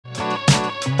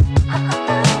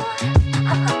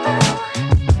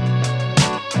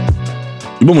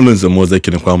Igbo Land moze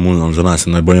kinekwa mu nzo na asị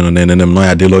na bonyo no nene no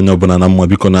ya delo onye obuna na mma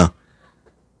biko na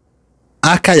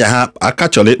aka ya ha aka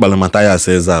chọrọ ịkpalụ Matthias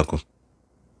Ezeaku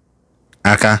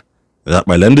aka ya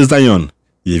kpale ndị Zion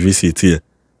yi visit ya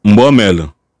mgbe o melu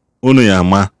unu ya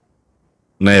ama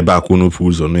na ebe akwụ n'ofu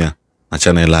ụzọ nụ ya na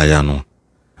channel aya nụ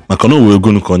maka na o wee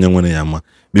gonu ka onye nwere ya ama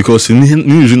because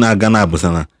n'izu na-aga na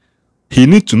abụsana he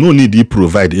need to need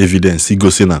provide evidence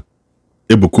igosi na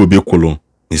Ebuka Obi kwulu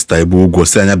Mr. Igbo ụgwọ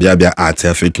si anya bịa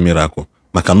Attire fake miracle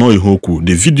maka na ihe okwu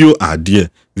the video are there,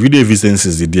 video evidence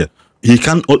is there, he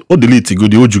can delete go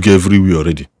the ojugo everywhere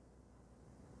already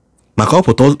maka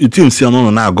ọpụta itim si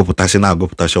ọnụ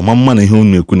na-agụpụtachi ọma mma na ihe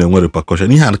unu ekwu na-enwe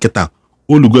repercussion ihe nkịta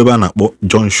olugo ebe a na-akpọ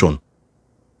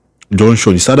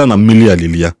Junction isada na mmili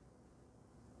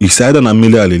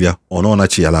alilia ọnọ na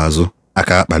chi ya azụ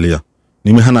aka akpali ya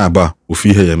n'ime ha na-aba ofu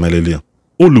ihe ya emeleli ya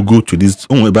olugo to this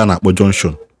onwe ebe a na-akpọ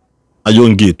Junction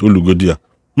Iron Gate olugo dia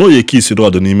no ye kisi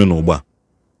road n'ime n'ụgba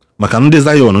maka ndị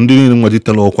Zion ndị niile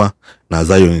nwetitela ọkwa na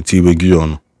Zion tiwe gị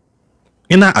ọnụ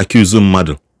ị na-accuse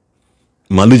mmadụ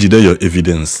ma jide your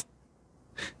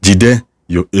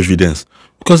evidence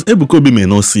because Ebuka Obi may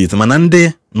not see it mana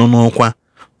ndị nọ n'ọkwa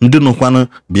ndị nọkwanụ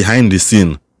behind the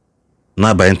scene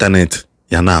na by internet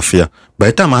ya na afia by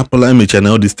the time apụla emecha na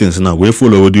all these things now we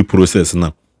follow the process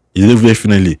now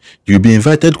definitely you'll be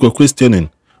invited to questioning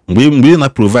we na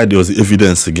provide your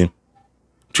evidence again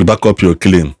to back up your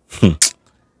claim.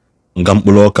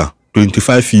 Ngampuloka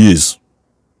 25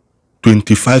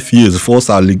 years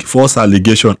false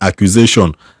allegation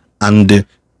accusation and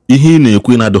ihe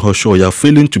na-ekwe na the show you are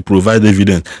failing to provide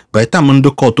evidence by the time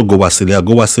ndo court go wasili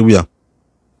ya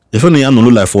if na ya no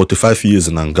like 45 years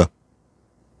na nga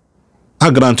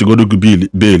a grant go do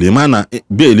bail mana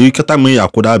bail kata me ya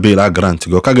kwuda bail a grant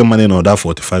go ka ga money na order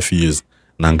 45 years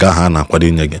na nga ha na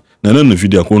akwade nyege na no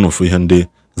video kwa no fu ihe ndị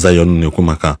Zion na-ekwu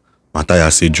maka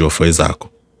Matthias Ezeaku Ezeaku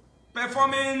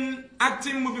performing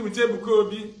acting movie with Ebuka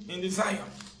Obi in the Zion.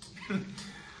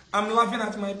 I'm laughing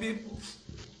at my people.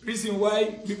 Reason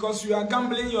why? Because you are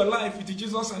gambling your life with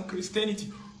Jesus and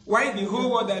Christianity. Why the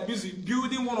whole world are busy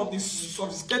building one of the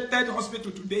sophisticated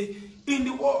hospitals today in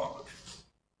the world?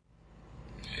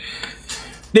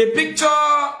 The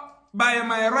picture by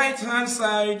my right hand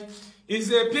side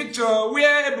is a picture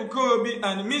where Ebuka Obi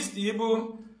and Ndi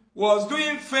Igbo was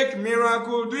doing fake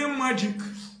miracle, doing magic.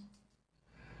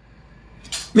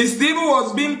 Ndi Igbo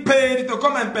was being paid to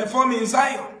come and perform in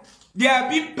Zion. They are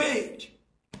being paid.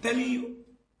 I'm telling you.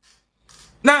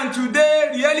 Now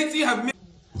today, reality have made...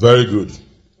 Very good.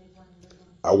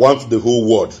 I want the whole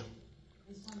world,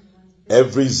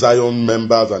 every Zion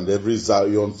members and every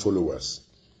Zion followers,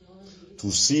 to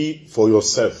see for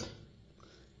yourself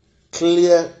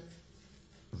clear,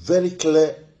 very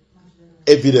clear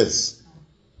evidence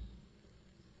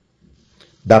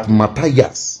that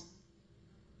Matthias,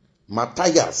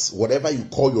 whatever you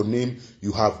call your name,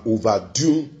 you have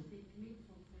overdue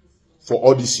for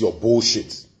all this your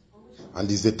bullshit. And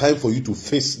it's the time for you to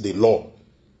face the law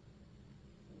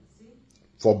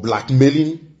for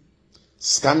blackmailing,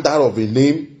 scandal of a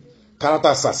name, character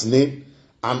assassination,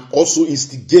 and also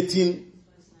instigating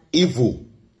evil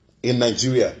in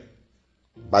Nigeria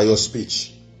by your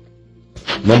speech.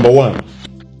 Number one,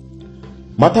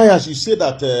 Matthias, you say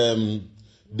that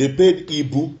they paid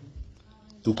Igbo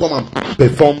to come and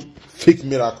perform fake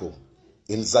miracle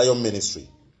in Zion ministry.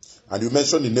 And you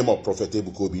mentioned the name of Prophet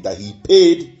Ebuka Obi, that he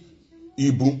paid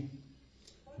Igbo.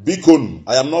 Bikon,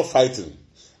 I am not fighting.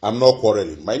 I'm not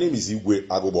quarreling. My name is Igwe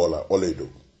Agobola Oledo.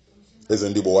 As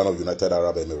Ndi Igbo, one of United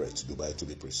Arab Emirates, Dubai to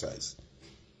be precise.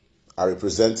 I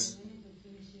represent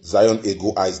Zion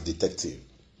Ego Eyes Detective.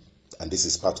 And this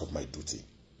is part of my duty.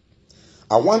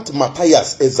 I want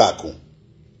Matthias Ezeaku.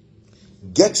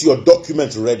 Get your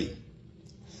document ready.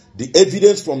 The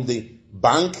evidence from the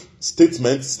bank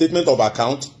statement of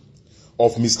account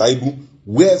of Mr. Igbo,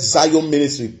 where Zion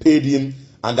ministry paid him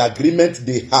and the agreement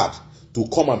they had to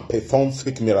come and perform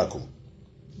fake miracle.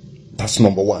 That's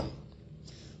number one.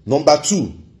 Number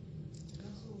two,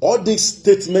 all these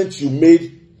statements you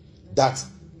made that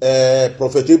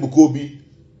Prophet Ebuka Obi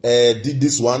did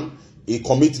this one, he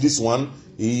commit this one,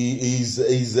 he's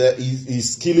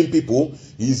killing people,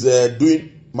 he's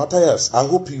doing... Matthias, I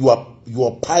hope you are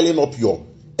piling up your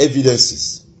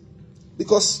evidences,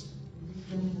 because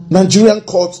Nigerian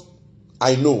court,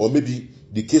 I know, or maybe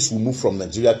the case will move from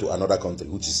Nigeria to another country,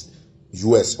 which is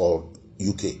US or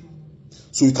UK.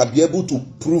 So you can be able to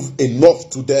prove enough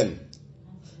to them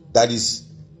that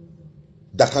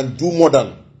can do more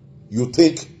than you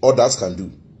think others can do.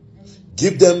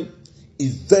 Give them a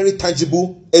very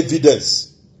tangible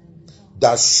evidence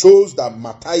that shows that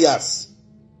Matthias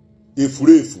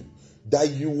Ezeaku that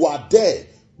you are there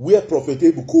where Prophet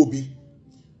Ebuka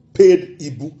paid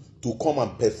Igbo to come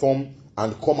and perform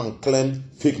and come and claim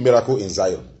fake miracle in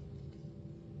Zion.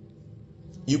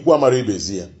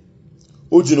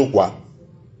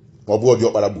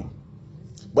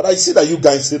 But I see that you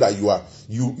guys say that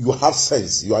you have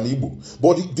sense, you are an Igbo.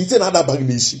 But the thing other bag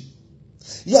Ishi.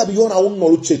 Yeah, beyond our own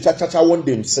knowledge, cha one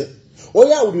them say, oh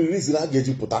yeah, we reason I get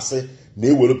you potase,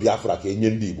 ne will be Africa in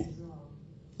Igbo.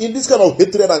 In this kind of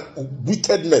hatred and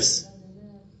wickedness,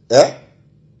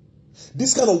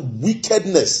 this kind of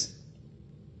wickedness,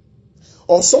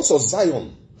 on sons of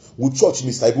Zion will church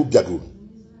Mr. Ibu Biago,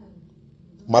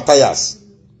 Matthias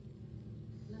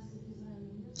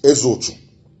Ezeaku.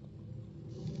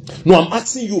 No, I'm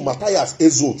asking you, Matthias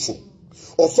Ezeaku,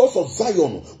 or sons of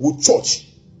Zion will church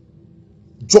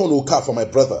John Oka for my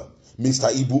brother,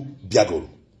 Mr. Ibu Biago.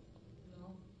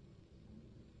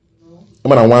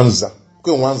 Mana wanza,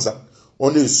 kwe wanza,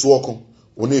 one suoko,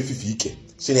 one fifike,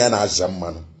 sini ana ajam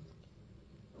manu.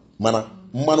 Mana,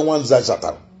 manu wanza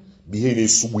jatara, bihene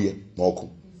subuye, noku.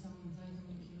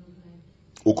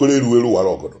 Okole ruelu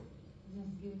warogodo.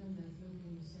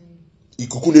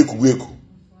 Ikuku ne kuweku,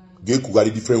 geku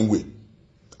gali different way.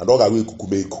 Adoga we kuku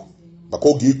meku.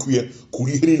 Bako geku ye,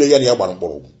 kuri hini na yani ya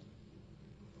baramporo.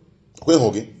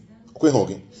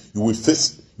 You will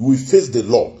face the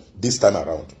law this time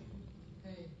around.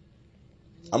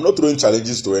 I'm not throwing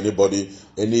challenges to anybody,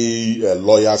 any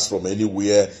lawyers from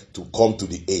anywhere to come to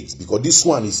the aid, because this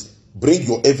one is bring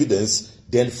your evidence,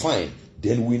 then fine.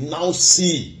 Then we now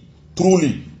see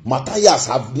truly Matthias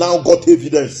have now got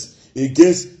evidence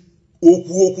against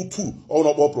okpu too. Oh,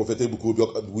 not more Prophet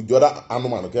Ebuka with the other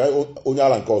animal. Okay,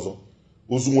 Onyala Nkozo,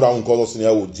 Uzumura Nkozo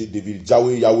Senior David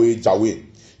Jawe.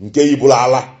 Nke Ibula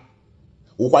ala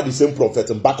ukwa the same prophet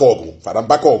Mbakogu Father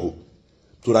Mbakogu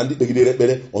to randi begide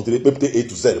repere until they pepte A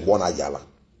to Z one ayala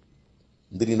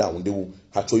ndiri na unde wu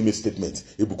ha cho ime statement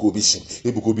Ebuka Obi shin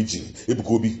Ebuka Obi jiri Ebuka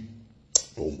Obi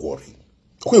don't worry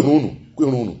kwe hunu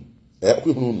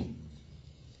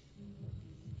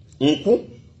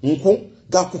nku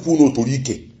ga kuku no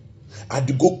torike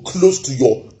and go close to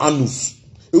your anus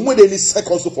and when any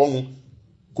seconds of on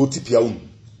go tipia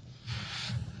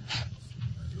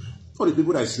For the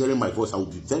people that are hearing my voice, I will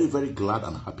be very, very glad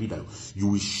and happy that you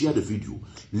will share the video.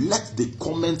 Let the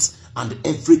comments and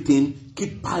everything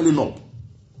keep piling up.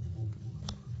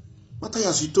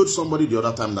 Matthias, you told somebody the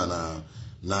other time that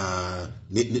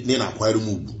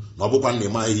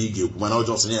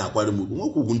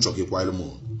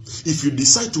if you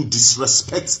decide to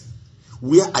disrespect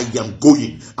where I am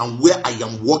going and where I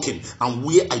am working and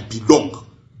where I belong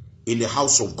in the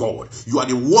house of God, you are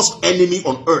the worst enemy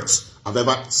on earth I've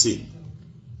ever seen.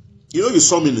 You know, you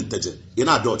saw me in Teje, in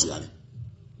our daughter.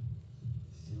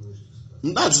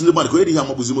 That's nobody could hear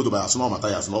Mabuzimo to buy a small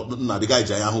Matthias, not the guy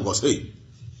Jaya who goes, hey,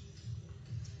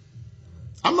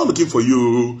 I'm not looking for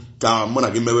you. It's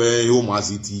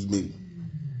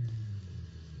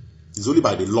only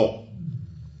by the law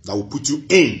that will put you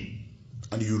in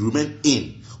and you remain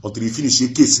in until you finish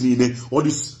your case. All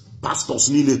these pastors,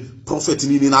 prophets,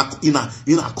 in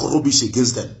a corruption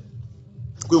against them.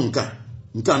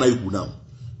 Now.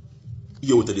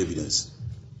 You with the evidence.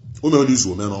 Thank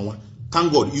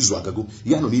God, Isiagu.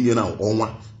 You are not in now on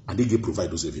one, and they provide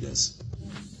those evidence.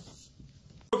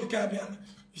 You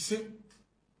see,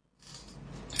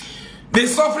 the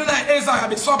suffering I have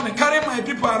been suffering, carrying my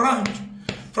people around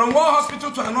from one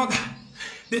hospital to another.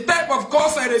 The type of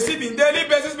calls I receive in daily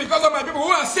basis because of my people who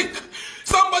are sick.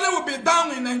 Somebody will be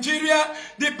down in Nigeria,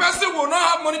 the person will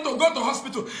not have money to go to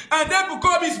hospital, and then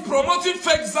Bukobi is promoting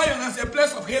fake Zion as a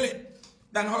place of healing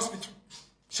than hospital.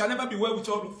 Shall never be well with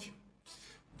all of you.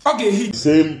 Okay,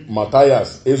 same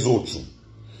Matthias Ezeaku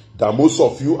that most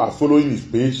of you are following his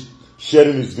page,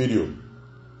 sharing his video.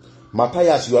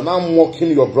 Matthias, you are now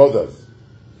mocking your brothers.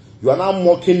 You are now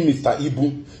mocking Mr.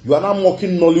 Ibu. You are now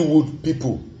mocking Nollywood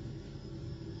people.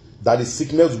 That the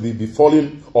sickness will be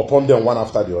befalling upon them one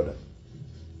after the other.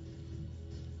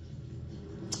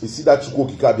 You see that Chukwu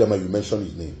Kikabiama, you mentioned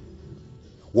his name.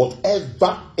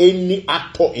 Whatever any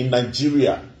actor in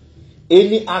Nigeria,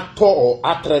 any actor or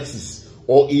actresses,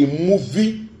 or a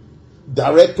movie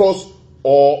directors,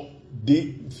 or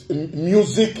the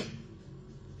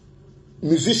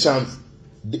musicians,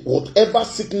 whatever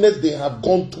sickness they have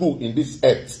gone through in this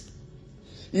earth,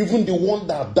 even the one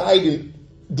that died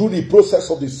during the process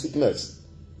of the sickness,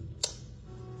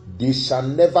 they shall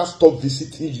never stop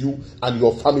visiting you and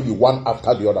your family one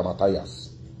after the other, Matthias,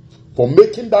 for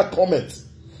making that comment.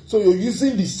 So you're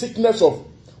using the sickness of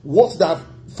what that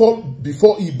fall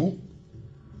before Ibu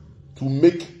to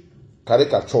make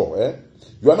caricature.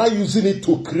 You are not using it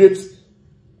to create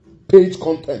page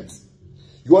content.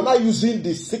 You are not using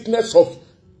the sickness of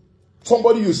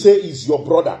somebody you say is your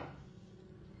brother.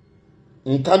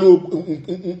 Nkano,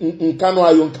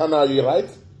 right?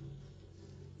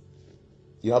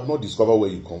 You have not discovered where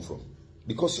you come from.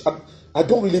 Because I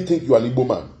don't really think you are an Igbo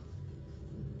man.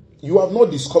 You have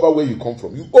not discovered where you come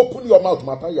from. You open your mouth,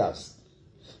 Matthias,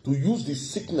 to use the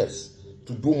sickness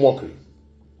to do mockery.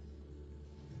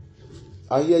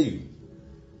 I hear you.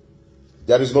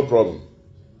 There is no problem.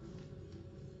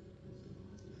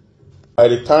 By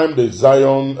the time the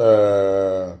Zion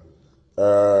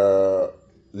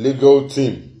legal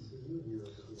team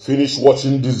finish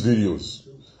watching these videos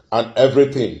and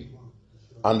everything,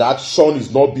 and the action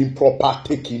is not being proper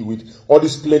taken with all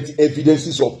these plenty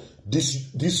evidences of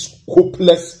this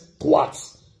hopeless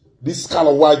twat, this kind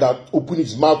of guy that opened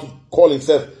his mouth to call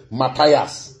himself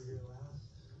Matthias,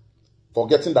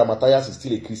 forgetting that Matthias is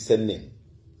still a Christian name.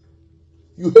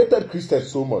 You hated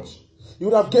Christians so much. You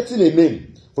would have gotten a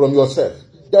name from yourself.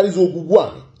 There is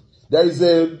Oguguan. There is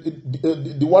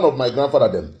the one of my grandfather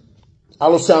then.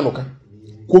 Alosianoka.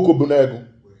 Koko Bunego.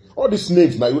 All these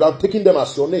names now, you would have taken them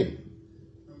as your name.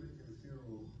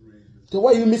 So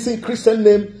why are you missing Christian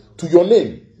name to your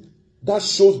name? That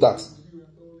shows that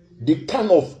the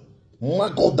kind of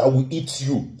maggot that will eat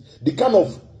you, the kind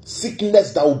of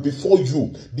sickness that will befall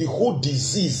you, the whole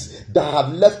disease that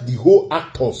have left the whole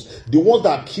actors, the one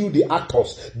that killed the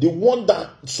actors, the one that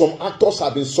some actors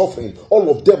have been suffering, all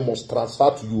of them must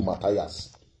transfer to you,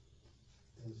 Matthias.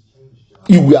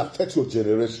 It will affect your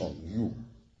generation, you.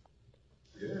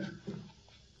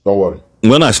 Don't worry.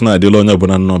 When I na adịla onye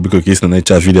ọbụla nnọọ biko ka isi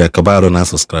na-echa vidiyo akaba arụ na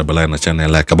subscribe line na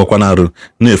channel like kabakwa na arụ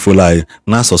na-efollow anyị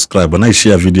na subscribe na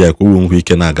share vidiyo ka uwe nkwu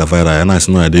ike na-aga viral ya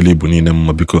na-asị na adịla Igbo niile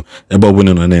mma biko ebe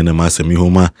ọbụla nọ na-ene masị m ihe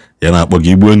ọma ya na-akpọ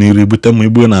gị Igbo n'iru ibute m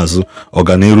Igbo n'azụ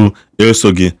ọganiru eso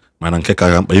gị mana nke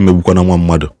ka mkpa imegbukwa na nwa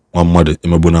mmadụ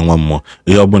emegbu na nwa mmụọ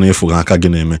ihe ọbụla ịfụ ga aka gị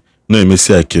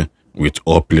na-emesi ike with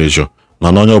all pleasure na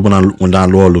onye ọbụla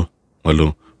na-alụ ọrụ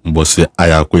nwere mbosi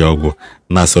aya akwụ ya ọgwụ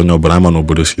na-asị onye ọbụla ama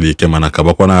n'obodo siri ike mana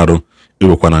kabakwa na arụ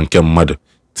irukwa na nke mmadụ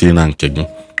tii na nke gị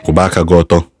kwụba aka gị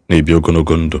ọtọ na-ebi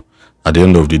ogologo ndụ at the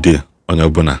end of the day onye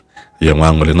ọbụla ya nwe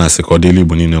aṅụrị na-asị ka ọ dịla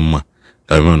Igbo niile mma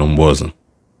ka e nwere mgbe ọzọ.